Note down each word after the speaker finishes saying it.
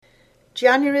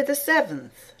January the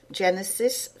 7th,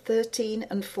 Genesis 13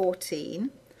 and 14,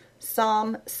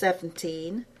 Psalm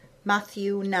 17,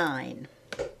 Matthew 9.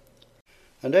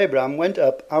 And Abram went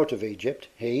up out of Egypt,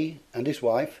 he and his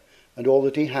wife, and all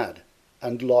that he had,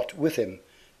 and Lot with him,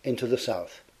 into the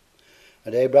south.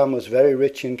 And Abram was very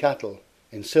rich in cattle,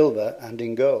 in silver and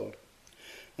in gold.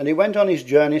 And he went on his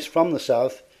journeys from the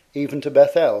south, even to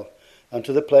Bethel,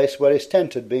 unto the place where his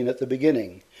tent had been at the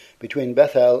beginning, between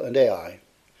Bethel and Ai,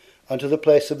 unto the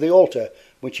place of the altar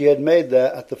which he had made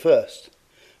there at the first.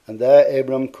 And there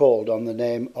Abram called on the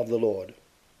name of the Lord.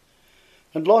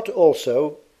 And Lot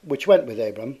also, which went with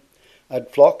Abram,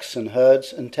 had flocks and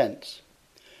herds and tents.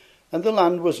 And the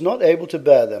land was not able to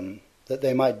bear them, that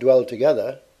they might dwell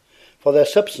together, for their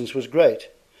substance was great,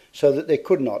 so that they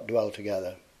could not dwell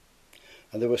together.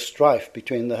 And there was strife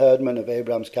between the herdmen of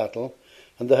Abram's cattle,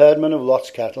 and the herdmen of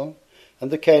Lot's cattle,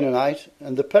 and the Canaanite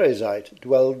and the Perizzite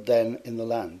dwelled then in the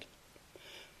land.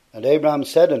 And Abram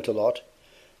said unto Lot,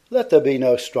 Let there be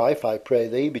no strife, I pray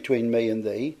thee, between me and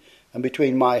thee, and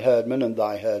between my herdmen and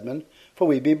thy herdmen, for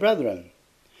we be brethren.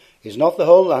 Is not the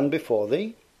whole land before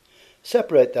thee?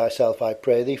 Separate thyself, I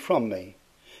pray thee, from me.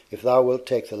 If thou wilt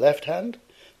take the left hand,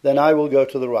 then I will go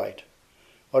to the right.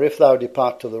 Or if thou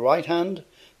depart to the right hand,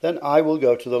 then I will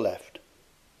go to the left.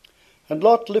 And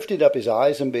Lot lifted up his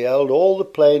eyes, and beheld all the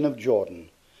plain of Jordan,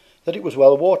 that it was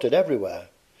well watered everywhere,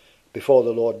 before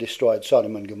the Lord destroyed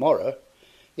Sodom and Gomorrah,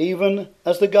 even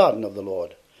as the garden of the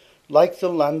Lord, like the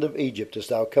land of Egypt, as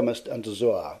thou comest unto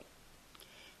Zoar.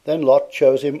 Then Lot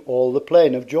chose him all the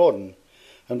plain of Jordan,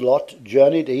 and Lot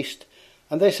journeyed east,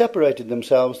 and they separated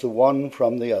themselves the one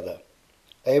from the other.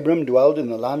 Abram dwelled in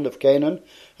the land of Canaan,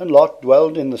 and Lot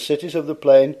dwelled in the cities of the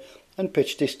plain, and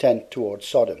pitched his tent toward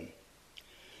Sodom.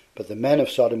 But the men of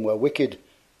Sodom were wicked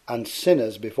and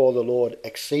sinners before the Lord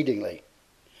exceedingly.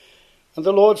 And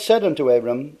the Lord said unto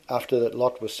Abram, after that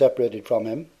Lot was separated from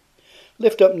him,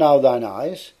 Lift up now thine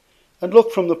eyes, and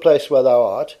look from the place where thou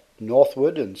art,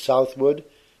 northward and southward,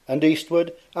 and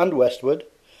eastward and westward,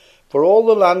 for all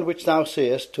the land which thou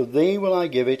seest, to thee will I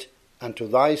give it, and to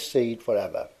thy seed for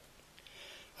ever.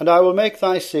 And I will make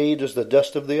thy seed as the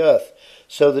dust of the earth,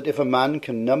 so that if a man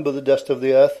can number the dust of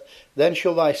the earth, then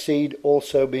shall thy seed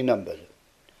also be numbered.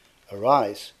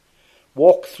 Arise,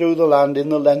 walk through the land in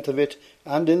the length of it,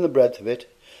 and in the breadth of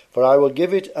it, for I will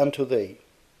give it unto thee.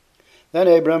 Then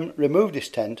Abram removed his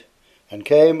tent, and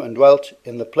came and dwelt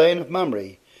in the plain of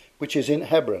Mamre, which is in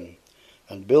Hebron,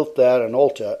 and built there an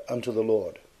altar unto the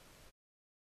Lord.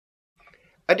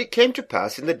 And it came to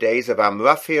pass in the days of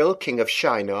Amraphel king of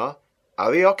Shinar,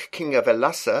 Arioch king of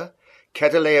Elasah,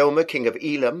 Kedorlaomer king of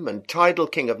Elam, and Tidal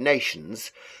king of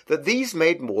nations, that these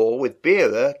made war with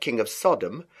Bera king of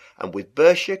Sodom, and with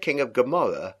Bersha king of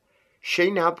Gomorrah,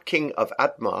 Shinab king of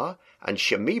Admah, and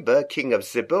Shemeba king of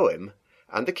Zeboim,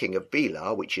 and the king of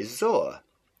Bela, which is Zoar.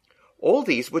 All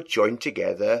these were joined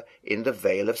together in the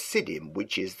vale of Siddim,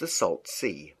 which is the salt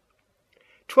sea.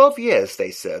 12 years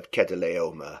they served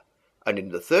Kedorlaomer, and in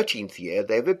the 13th year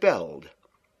they rebelled.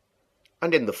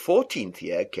 And in the 14th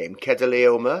year came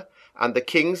Kedorlaomer, and the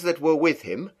kings that were with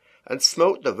him, and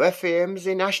smote the Rephaims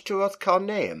in Ashtaroth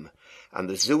Karnaim, and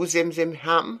the Zuzims in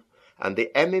Ham, and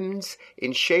the Emims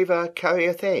in Sheva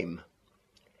Kiriathaim,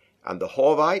 and the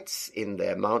Horites in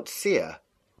their Mount Seir,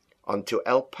 unto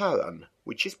El Paran,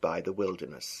 which is by the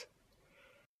wilderness.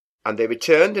 And they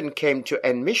returned and came to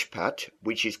En-Mishpat,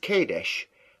 which is Kadesh,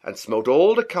 and smote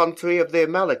all the country of the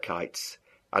Amalekites,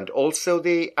 and also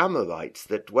the Amorites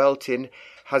that dwelt in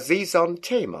Hazezon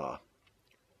Tamar.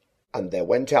 And there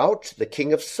went out the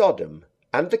king of Sodom,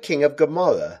 and the king of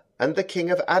Gomorrah, and the king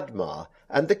of Admah,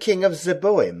 and the king of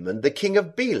Zeboim, and the king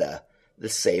of Bela, the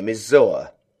same is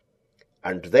Zoar.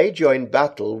 And they joined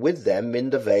battle with them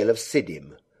in the vale of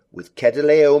Siddim, with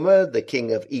Kedorlaomer the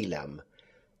king of Elam,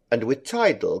 and with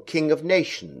Tidal king of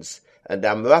nations, and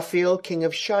Amraphel king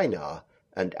of Shinar,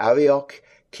 and Arioch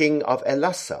king of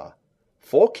Elasah,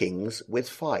 4 kings with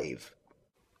 5.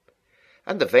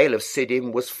 And the vale of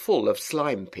Siddim was full of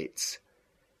slime pits,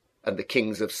 and the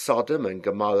kings of Sodom and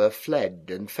Gomorrah fled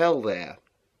and fell there.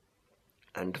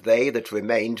 And they that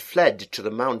remained fled to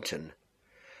the mountain.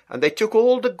 And they took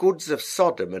all the goods of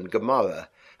Sodom and Gomorrah,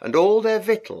 and all their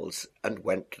victuals, and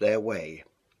went their way.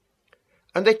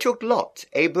 And they took Lot,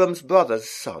 Abram's brother's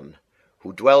son,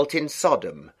 who dwelt in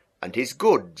Sodom, and his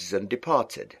goods, and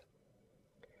departed.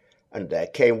 And there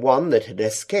came one that had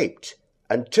escaped,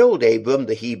 and told Abram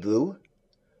the Hebrew,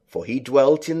 for he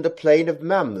dwelt in the plain of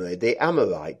Mamre the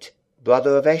Amorite,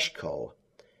 brother of Eshcol,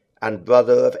 and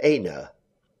brother of Aner,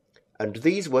 and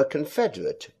these were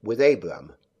confederate with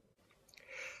Abram.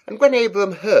 And when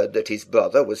Abram heard that his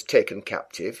brother was taken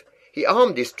captive, He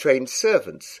armed his trained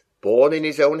servants, born in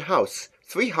his own house,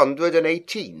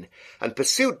 318, and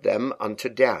pursued them unto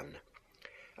Dan.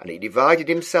 And he divided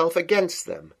himself against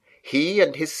them, he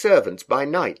and his servants by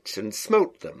night, and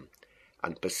smote them,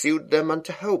 and pursued them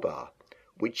unto Hobah,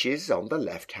 which is on the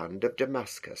left hand of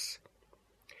Damascus.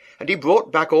 And he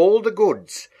brought back all the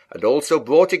goods, and also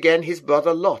brought again his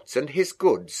brother Lot and his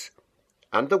goods,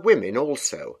 and the women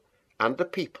also, and the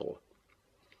people.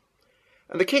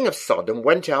 And the king of Sodom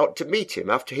went out to meet him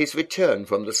after his return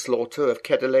from the slaughter of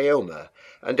Kedorlaomer,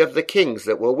 and of the kings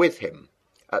that were with him,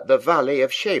 at the valley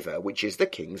of Shaveh, which is the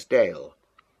king's dale.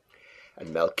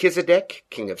 And Melchizedek,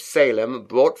 king of Salem,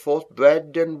 brought forth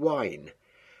bread and wine,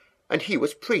 and he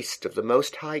was priest of the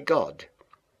Most High God.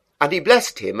 And he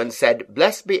blessed him, and said,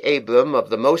 Blessed be Abram of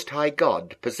the Most High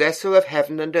God, possessor of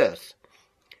heaven and earth.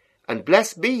 And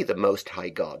blessed be the Most High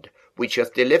God, which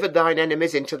hath delivered thine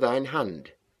enemies into thine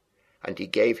hand. And he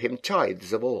gave him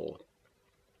tithes of all.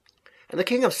 And the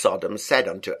king of Sodom said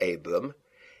unto Abram,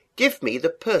 Give me the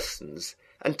persons,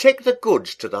 and take the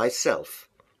goods to thyself.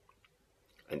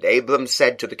 And Abram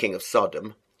said to the king of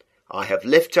Sodom, I have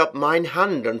lifted up mine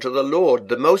hand unto the Lord,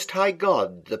 the Most High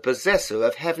God, the possessor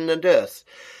of heaven and earth,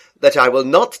 that I will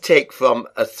not take from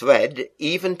a thread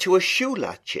even to a shoe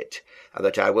latchet, and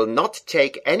that I will not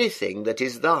take anything that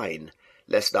is thine,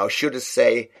 lest thou shouldest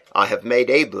say, I have made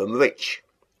Abram rich,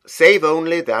 save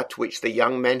only that which the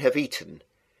young men have eaten,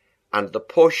 and the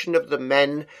portion of the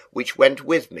men which went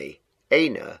with me,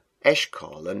 Aner,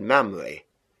 Eshcol, and Mamre.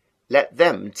 Let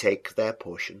them take their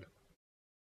portion.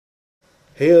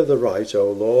 Hear the right,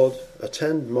 O Lord,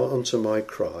 attend unto my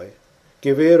cry.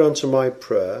 Give ear unto my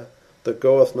prayer, that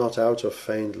goeth not out of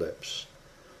feigned lips.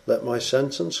 Let my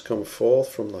sentence come forth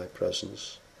from thy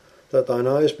presence. Let thine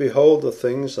eyes behold the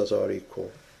things that are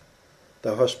equal.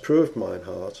 Thou hast proved mine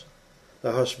heart.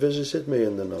 Thou hast visited me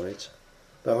in the night.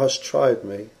 Thou hast tried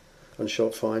me, and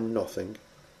shalt find nothing.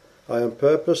 I am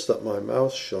purposed that my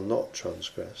mouth shall not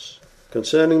transgress.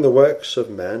 Concerning the works of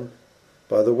men,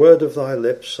 by the word of thy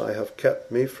lips I have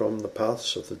kept me from the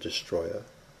paths of the destroyer.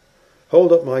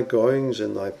 Hold up my goings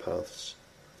in thy paths,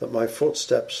 that my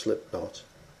footsteps slip not.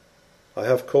 I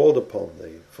have called upon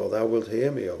thee, for thou wilt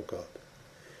hear me, O God.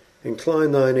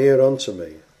 Incline thine ear unto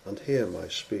me, and hear my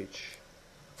speech.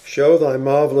 Show thy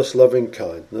marvellous loving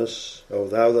kindness, O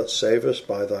thou that savest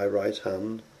by thy right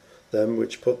hand them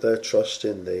which put their trust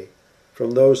in thee,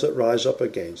 from those that rise up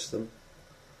against them.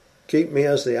 Keep me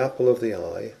as the apple of the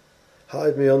eye,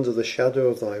 hide me under the shadow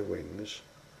of thy wings,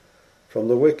 from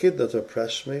the wicked that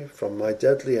oppress me, from my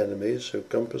deadly enemies who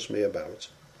compass me about.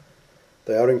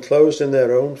 They are enclosed in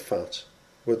their own fat,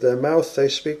 with their mouth they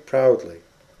speak proudly.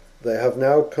 They have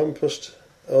now compassed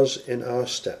us in our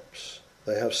steps.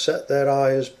 They have set their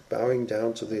eyes bowing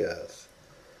down to the earth,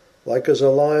 like as a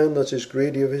lion that is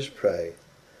greedy of his prey,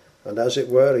 and as it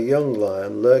were a young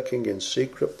lion lurking in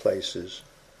secret places.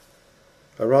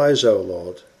 Arise, O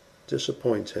Lord,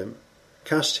 disappoint him,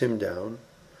 cast him down,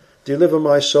 deliver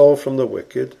my soul from the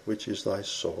wicked, which is thy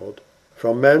sword,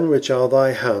 from men which are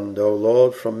thy hand, O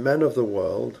Lord, from men of the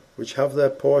world, which have their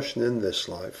portion in this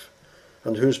life,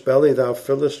 and whose belly thou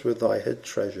fillest with thy hid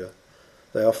treasure.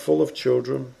 They are full of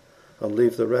children, and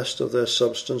leave the rest of their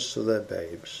substance to their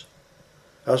babes.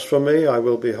 As for me, I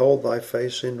will behold thy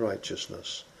face in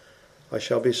righteousness. I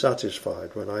shall be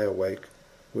satisfied when I awake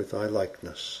with thy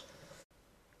likeness.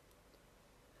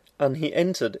 And he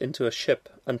entered into a ship,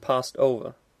 and passed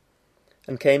over,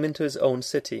 and came into his own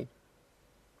city.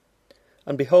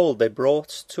 And behold, they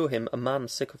brought to him a man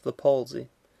sick of the palsy,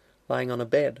 lying on a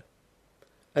bed.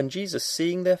 And Jesus,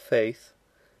 seeing their faith,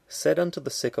 said unto the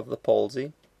sick of the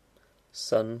palsy,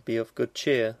 Son, be of good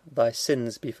cheer, thy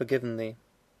sins be forgiven thee.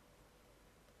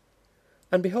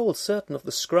 And behold, certain of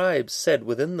the scribes said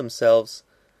within themselves,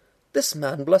 This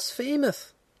man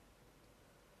blasphemeth.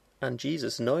 And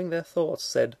Jesus, knowing their thoughts,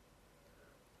 said,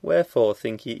 Wherefore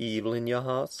think ye evil in your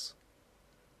hearts?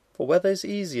 For whether is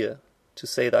easier, to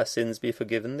say thy sins be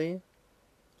forgiven thee,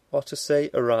 or to say,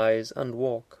 Arise and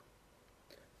walk?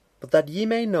 But that ye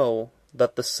may know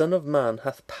that the Son of Man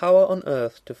hath power on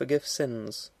earth to forgive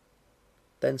sins,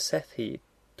 then saith he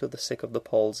to the sick of the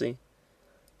palsy,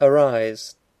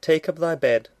 Arise, take up thy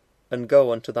bed, and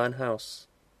go unto thine house.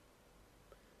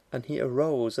 And he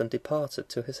arose and departed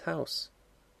to his house.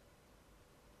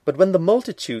 But when the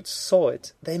multitudes saw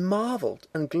it, they marvelled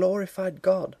and glorified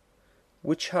God,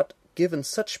 which had given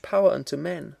such power unto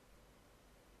men.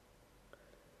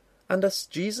 And as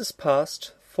Jesus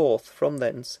passed forth from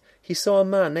thence, he saw a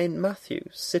man named Matthew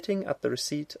sitting at the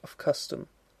receipt of custom.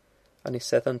 And he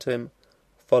saith unto him,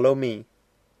 Follow me.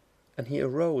 And he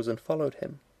arose and followed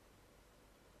him.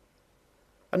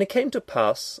 And it came to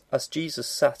pass, as Jesus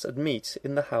sat at meat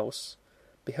in the house,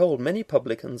 behold, many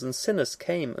publicans and sinners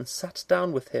came and sat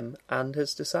down with him and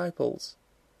his disciples.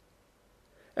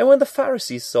 And when the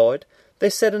Pharisees saw it, they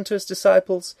said unto his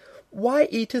disciples, Why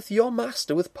eateth your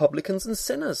master with publicans and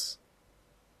sinners?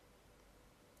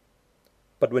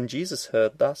 But when Jesus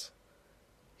heard that,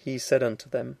 he said unto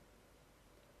them,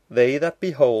 They that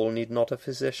be whole need not a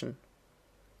physician,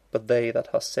 but they that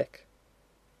are sick.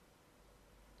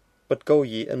 But go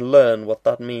ye and learn what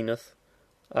that meaneth,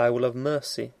 I will have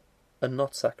mercy, and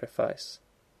not sacrifice.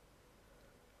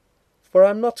 For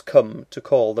I am not come to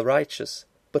call the righteous,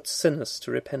 but sinners to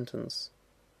repentance.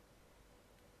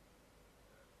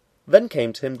 Then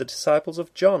came to him the disciples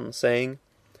of John, saying,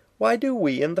 Why do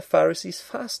we and the Pharisees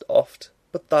fast oft,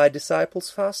 but thy disciples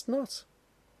fast not?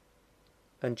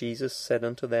 And Jesus said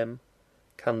unto them,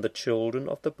 Can the children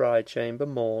of the bridechamber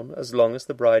mourn as long as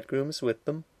the bridegroom is with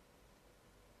them?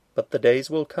 But the days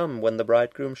will come when the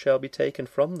bridegroom shall be taken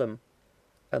from them,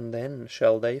 and then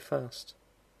shall they fast.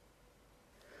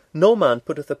 No man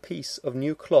putteth a piece of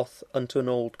new cloth unto an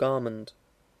old garment,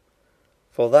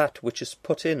 for that which is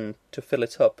put in to fill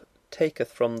it up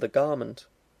taketh from the garment,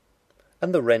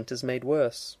 and the rent is made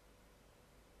worse.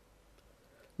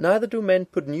 Neither do men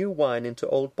put new wine into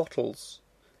old bottles,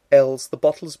 else the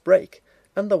bottles break,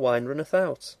 and the wine runneth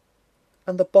out,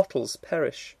 and the bottles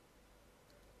perish.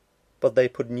 But they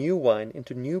put new wine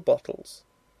into new bottles,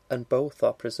 and both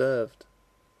are preserved.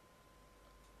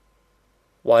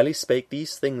 While he spake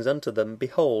these things unto them,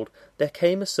 behold, there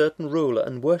came a certain ruler,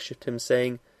 and worshipped him,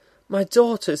 saying, My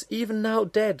daughter is even now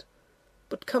dead,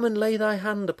 but come and lay thy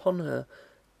hand upon her,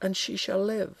 and she shall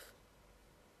live.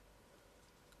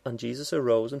 And Jesus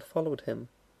arose and followed him,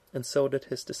 and so did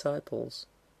his disciples.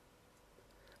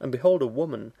 And behold, a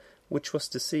woman, which was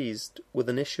diseased with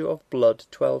an issue of blood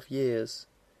 12 years,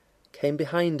 came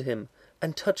behind him,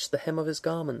 and touched the hem of his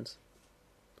garment.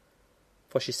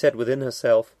 For she said within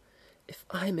herself, If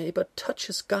I may but touch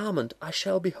his garment, I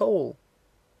shall be whole.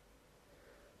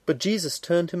 But Jesus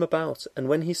turned him about, and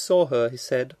when he saw her, he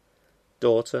said,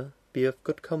 Daughter, be of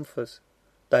good comfort,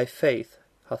 thy faith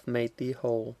hath made thee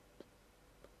whole.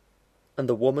 And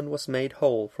the woman was made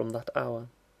whole from that hour.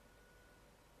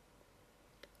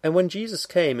 And when Jesus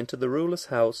came into the ruler's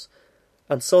house,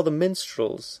 and saw the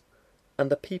minstrels,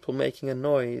 and the people making a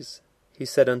noise, he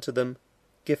said unto them,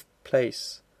 Give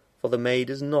place, for the maid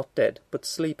is not dead, but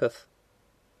sleepeth.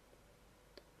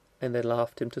 And they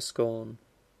laughed him to scorn.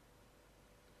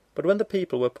 But when the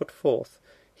people were put forth,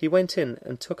 he went in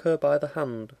and took her by the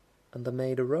hand, and the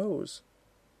maid arose,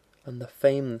 and the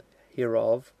fame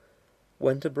hereof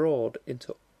went abroad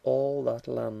into all that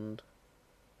land.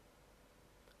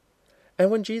 And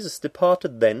when Jesus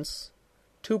departed thence,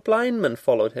 2 blind men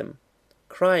followed him,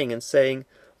 crying and saying,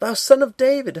 Thou Son of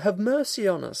David, have mercy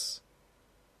on us.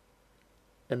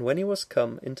 And when he was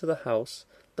come into the house,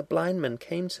 the blind men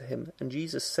came to him, and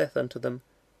Jesus saith unto them,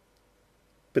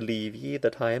 Believe ye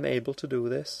that I am able to do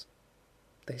this?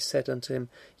 They said unto him,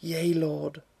 Yea,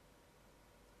 Lord.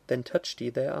 Then touched he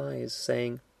their eyes,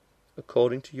 saying,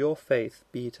 According to your faith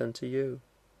be it unto you.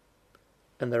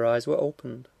 And their eyes were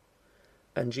opened.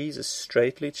 And Jesus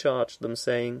straitly charged them,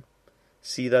 saying,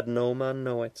 See that no man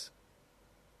know it.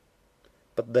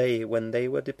 But they, when they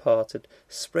were departed,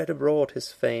 spread abroad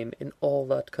his fame in all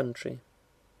that country.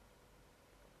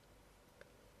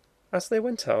 As they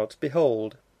went out,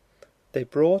 behold, they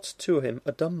brought to him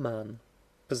a dumb man,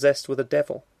 possessed with a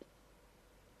devil.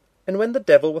 And when the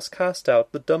devil was cast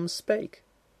out, the dumb spake.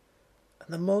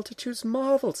 And the multitudes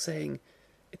marvelled, saying,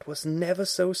 It was never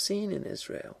so seen in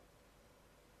Israel.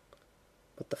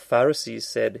 But the Pharisees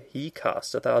said, He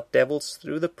casteth out devils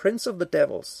through the prince of the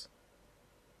devils.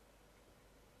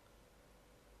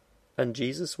 And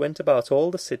Jesus went about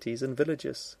all the cities and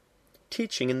villages,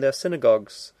 teaching in their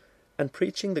synagogues, and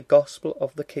preaching the gospel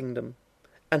of the kingdom,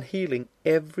 and healing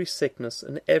every sickness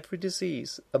and every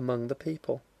disease among the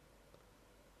people.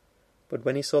 But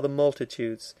when he saw the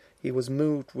multitudes, he was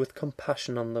moved with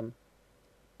compassion on them,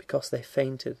 because they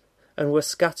fainted, and were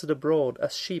scattered abroad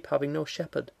as sheep having no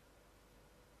shepherd.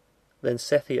 Then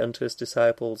saith he unto his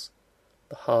disciples,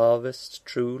 The harvest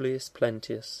truly is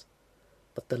plenteous,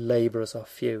 but the labourers are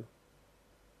few.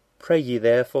 Pray ye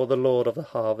therefore the Lord of the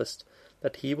harvest,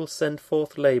 that he will send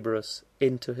forth labourers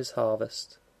into his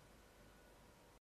harvest.